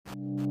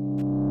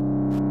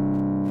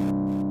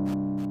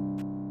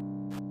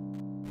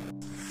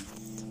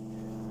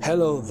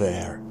Hello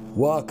there,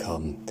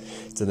 welcome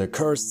to the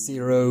Cursed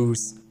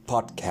Zeros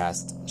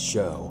podcast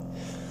show.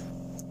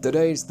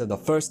 Today is the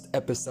first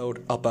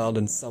episode about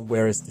and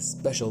somewhere is the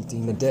specialty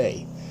in a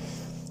day.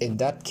 In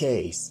that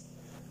case,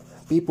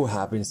 people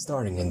have been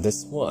starting in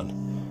this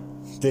one.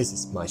 This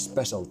is my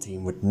specialty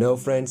with no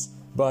friends,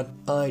 but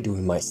I do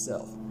it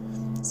myself.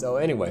 So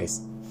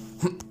anyways,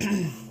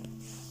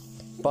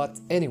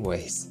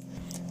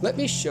 let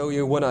me show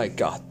you what I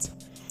got.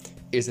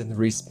 Isn't the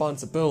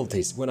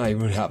responsibilities when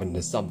I'm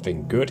having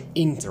something good,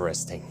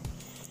 interesting?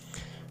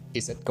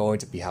 Is it going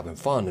to be having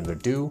fun to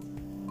do,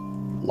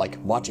 like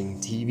watching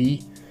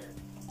TV,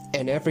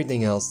 and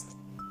everything else,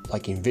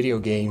 like in video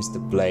games to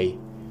play,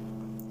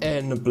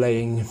 and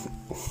playing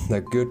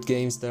the good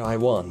games that I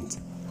want,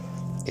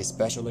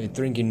 especially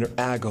drinking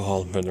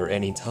alcohol when or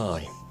any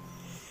time.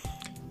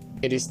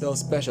 It is no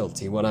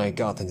specialty when I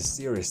got it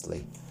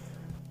seriously.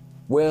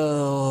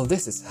 Well,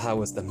 this is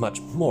how it's the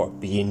much more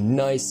being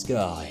nice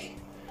guy.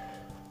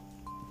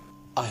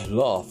 I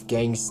love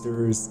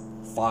gangsters,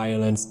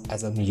 violence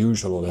as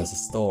unusual as a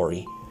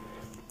story.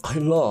 I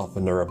love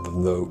none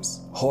of those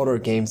horror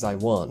games I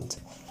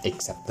want,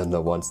 except than the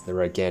ones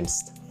they're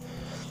against.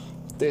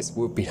 This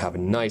would be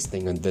having nice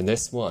thing than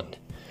this one.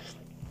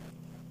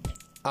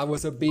 I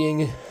was a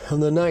being on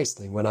the nice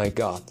thing when I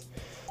got,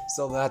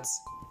 so that's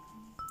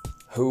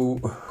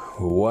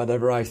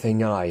whatever I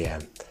think I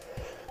am.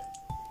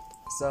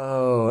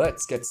 So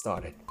let's get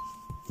started.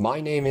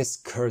 My name is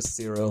Cursed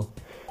Zero,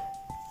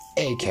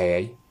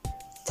 aka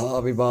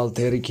Taavi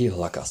Valtteri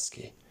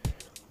Killakaski.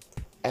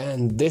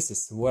 And this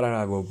is where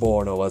I was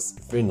born. I was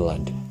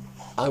Finland.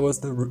 I was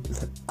the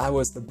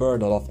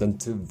birth of the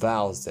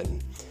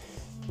 2000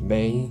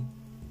 May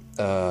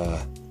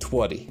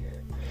 20.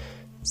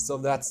 So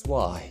that's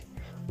why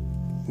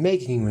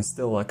making me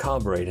still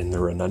accommodate in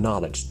the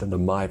knowledge than the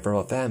my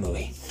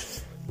family.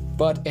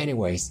 But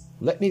anyways,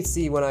 let me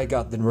see when I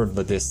got the word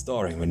of this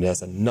story when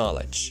there's a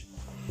knowledge.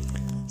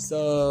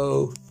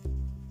 So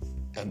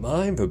am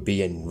I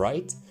being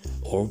right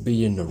or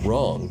being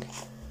wrong?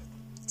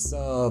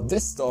 So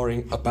this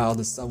story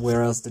about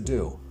somewhere else to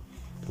do.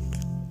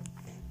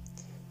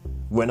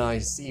 When I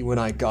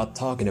got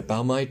talking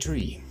about my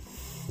tree.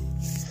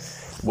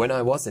 When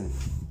I was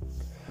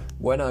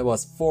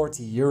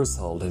 40 years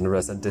old and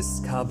was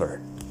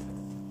discovered.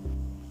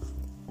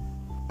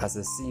 As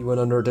I see when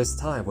under this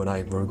time when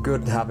I were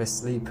good have a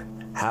sleep,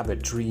 have a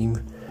dream,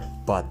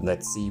 but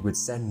let's see with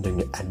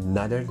sending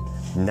another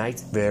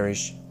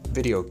nightmarish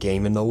video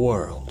game in the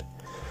world.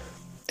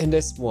 And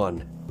this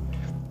one,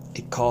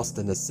 it cost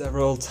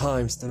several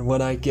times than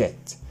what I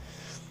get.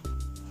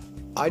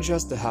 I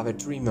just have a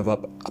dream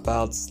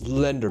about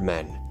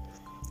Slenderman,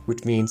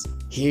 which means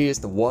he is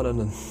the one on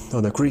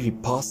the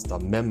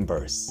creepypasta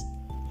members.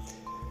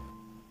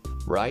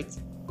 Right?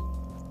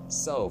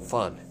 So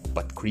fun,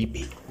 but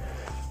creepy.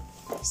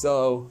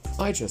 So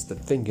I just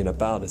thinking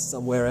about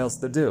somewhere else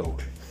to do.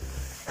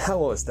 How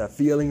was that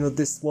feeling of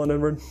this one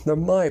and there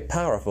my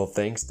powerful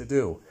things to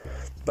do?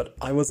 But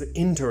I was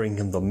entering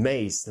in the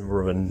maze and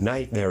were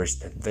nightmarish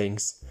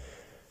things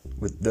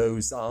with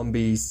those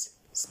zombies,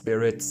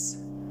 spirits,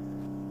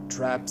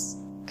 traps,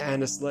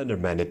 and a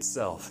Slenderman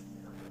itself.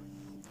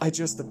 I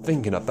just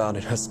thinking about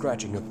it,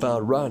 scratching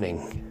about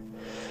running.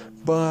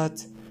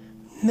 But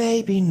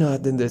maybe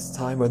not in this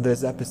time or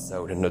this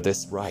episode and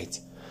this right.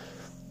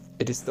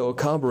 It is still a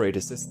carburetor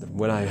system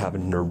when I have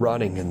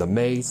running in the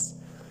maze,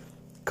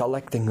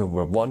 collecting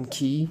over one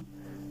key.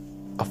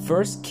 A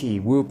first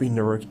key will be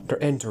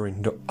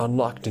entering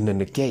unlocked in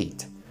the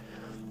gate.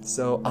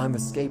 So I'm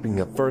escaping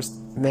the first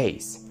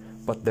maze,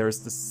 but there's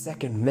the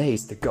second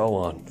maze to go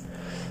on.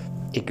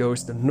 It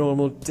goes to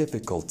normal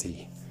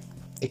difficulty.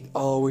 It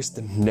always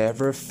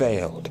never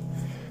failed.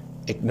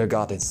 It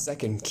got a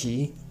second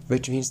key,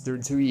 which means they're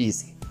too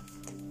easy.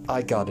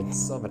 I got in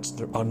so much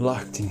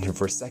unlocked in the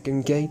first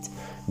second gate,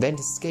 then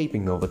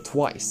escaping over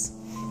twice.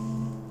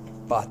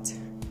 But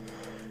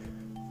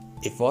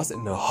it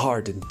wasn't a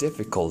hard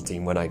difficulty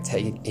when I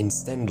take it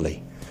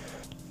instantly.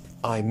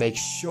 I make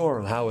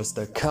sure how is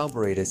the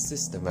carburetor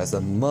system as a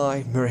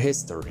my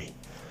history.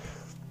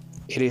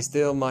 It is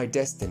still my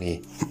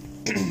destiny.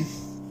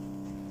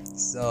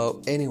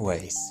 So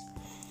anyways,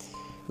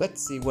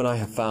 let's see when I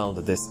have found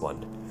this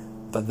one.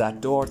 But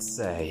that door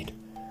said,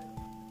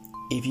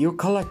 if you're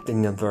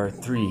collecting number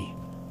 3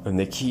 on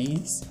the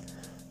keys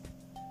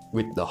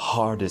with the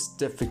hardest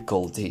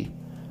difficulty,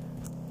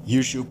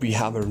 you should be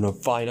having to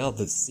find out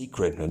the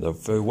secret and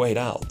the way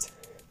out.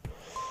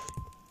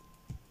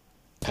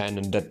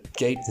 And that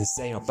gate is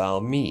saying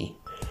about me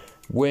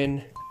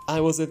when I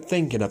was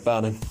thinking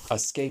about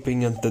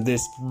escaping into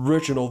this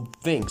original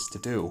things to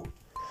do.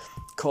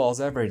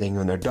 Cause everything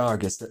on the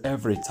darkest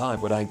every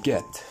time what I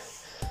get.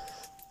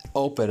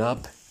 Open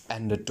up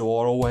and the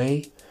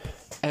doorway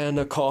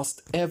and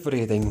cost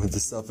everything with the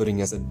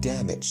suffering as a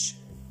damage.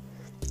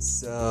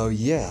 So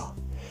yeah,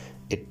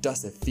 it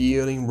doesn't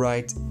feeling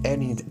right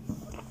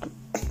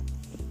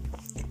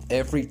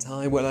every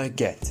time what I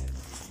get.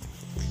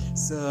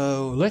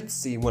 So let's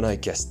see what I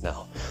guessed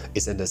now.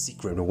 Isn't a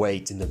secret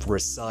waiting for a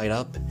sign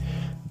up?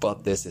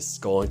 But this is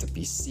going to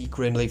be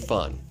secretly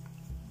fun.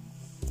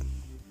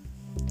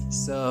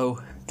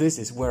 So this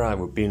is where I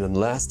would be the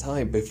last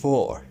time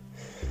before.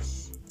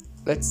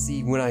 Let's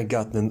see when I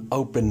got an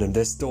open in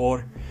this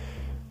door.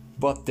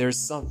 But there's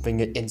something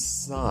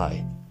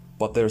inside.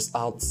 But there's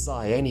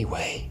outside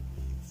anyway.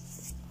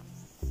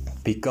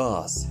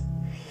 Because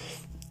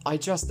I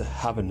just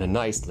having a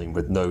nice link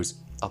with those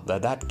of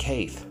that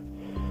cave.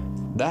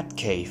 That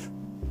cave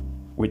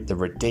with the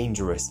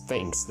dangerous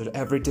things that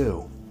ever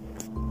do.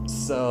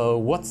 So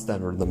what's the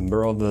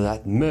number of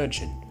that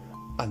merchant?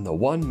 And the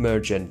one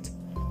merchant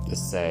to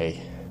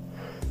say,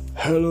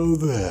 "Hello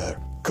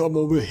there, come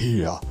over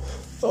here.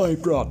 I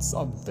brought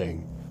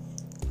something."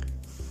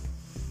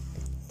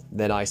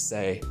 Then I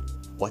say,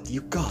 "What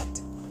you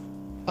got?"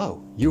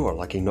 "Oh, you are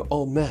like an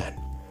old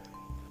man."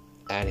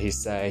 And he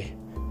say,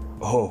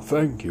 "Oh,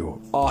 thank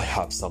you. I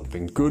have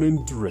something good and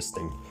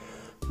interesting.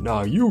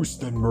 Now use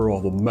the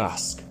mirror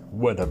mask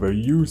whenever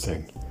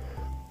using."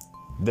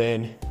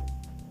 Then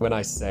when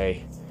I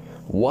say,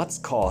 "What's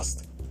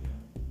cost?"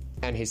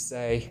 And he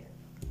say,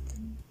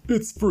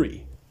 "It's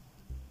free."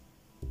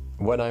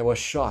 When I was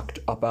shocked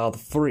about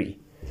free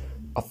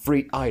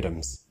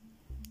items.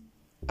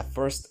 A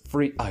first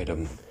free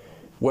item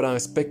when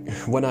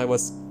I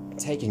was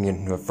taking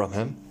it from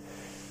him.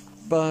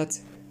 But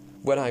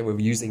when I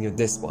was using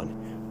this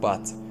one,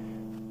 but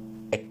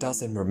it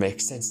doesn't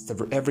make sense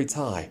every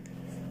time.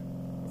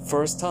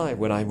 First time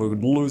when I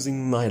was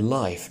losing my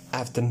life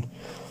after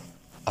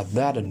a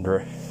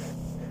vendor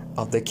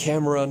of the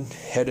camera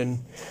hidden,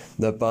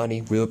 the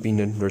bunny will be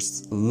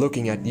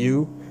looking at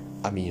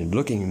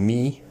looking at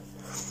me,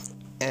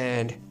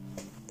 and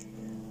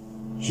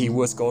he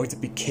was going to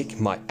be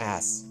kicking my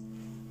ass.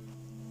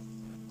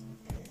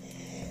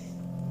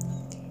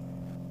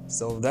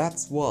 So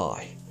that's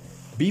why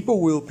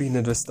people will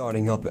be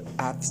starting up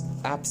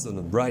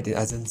absolute right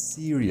as in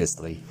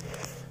seriously.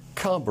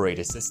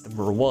 Comparative system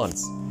for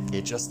once,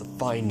 it's just a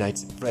Five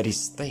Nights at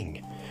Freddy's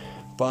thing,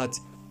 but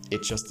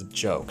it's just a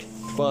joke.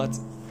 But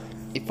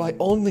if I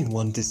only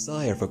one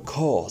desire for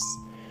cause,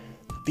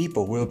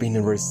 people will be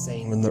never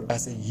saying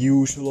as a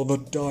usual the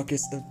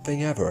darkest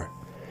thing ever.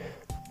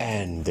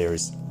 And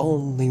there's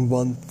only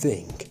one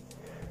thing.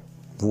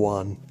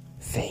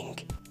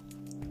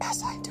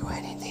 As I do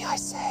anything I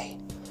say.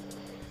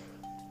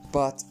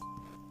 But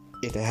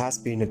it has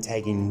been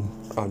taking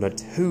on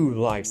 2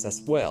 lives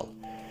as well.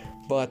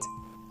 But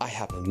I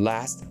haven't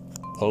last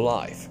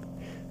alive,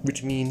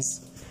 which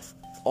means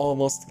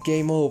almost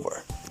game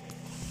over.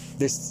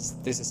 This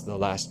is the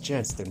last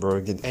chance that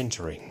we're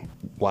entering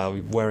while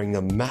wearing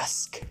a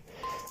mask.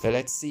 Now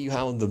let's see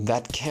how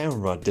that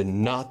camera did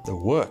not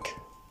work.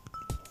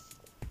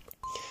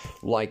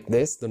 Like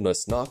this, then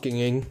there's knocking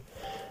in,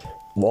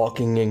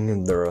 walking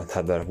in, there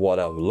had what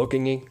I was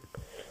looking in,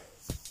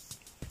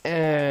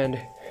 and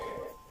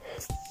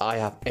I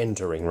have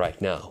entering right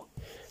now.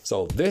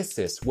 So this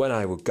is when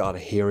I got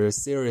here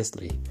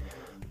seriously.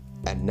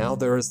 And now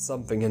there is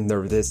something in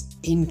there, this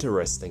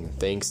interesting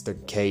things the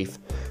cave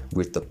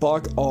with the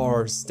Park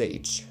R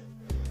stage.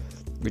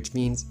 Which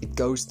means it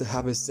goes to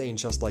have a saying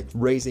just like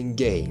racing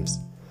games.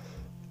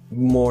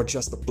 More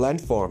just the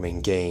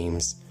platforming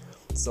games.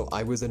 So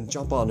I was in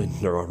jump on in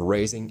there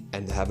racing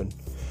and then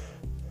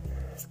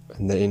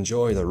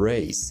enjoy the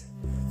race.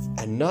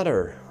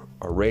 Another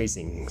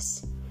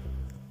racings.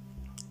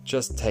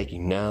 Just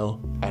taking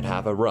now and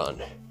have a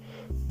run.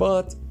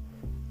 But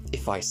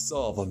if I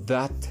solve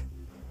that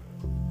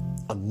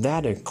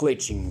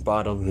glitching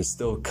bottom is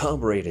still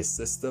comparative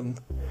system,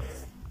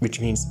 which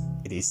means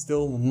it is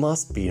still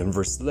must be in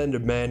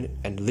Slenderman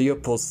and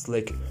Leopold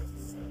Slick.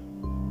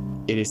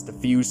 It is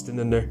diffused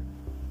in there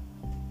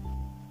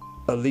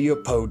a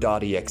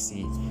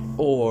Leopold.exe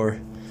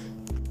or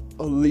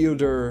a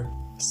Leader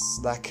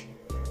Slack.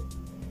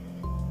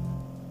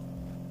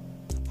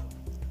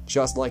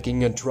 Just like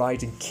in try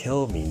to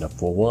kill me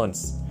for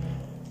once,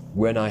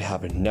 when I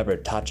have never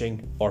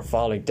touching or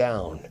falling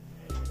down.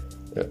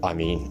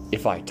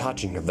 If I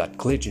touching of that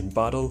glitching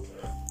bottle,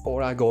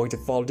 or I going to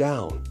fall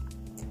down.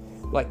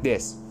 Like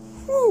this.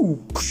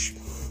 Woo!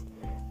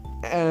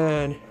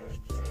 And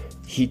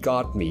he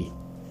got me.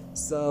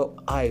 So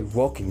I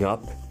woken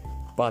up,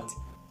 but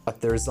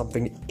there's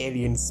something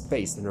alien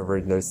space over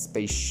in the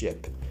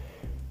spaceship.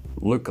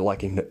 Look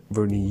like in the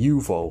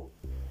UFO.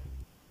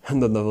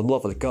 And then the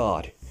love of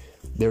God.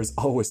 There's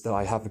always that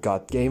I have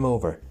got game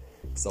over.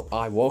 So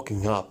I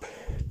woken up.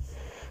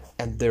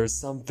 And there's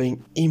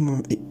something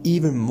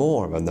even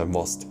more than the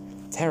most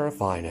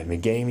terrifying of a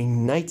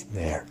gaming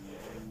nightmare.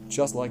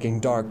 Just like in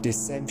Dark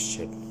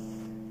Deception.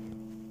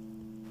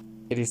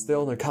 It is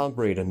still the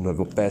comparative of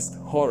the best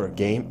horror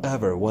game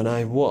ever when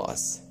I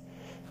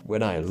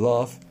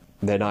love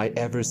than I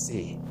ever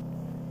see.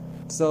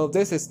 So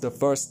this is the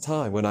first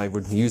time when I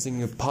was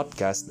using a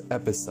podcast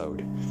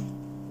episode.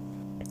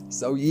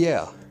 So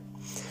yeah,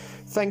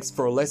 thanks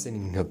for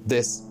listening to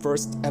this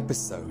first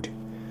episode.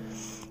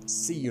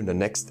 See you in the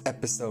next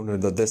episode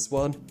of this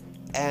one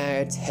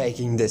and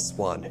taking this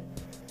one.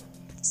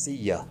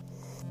 See ya.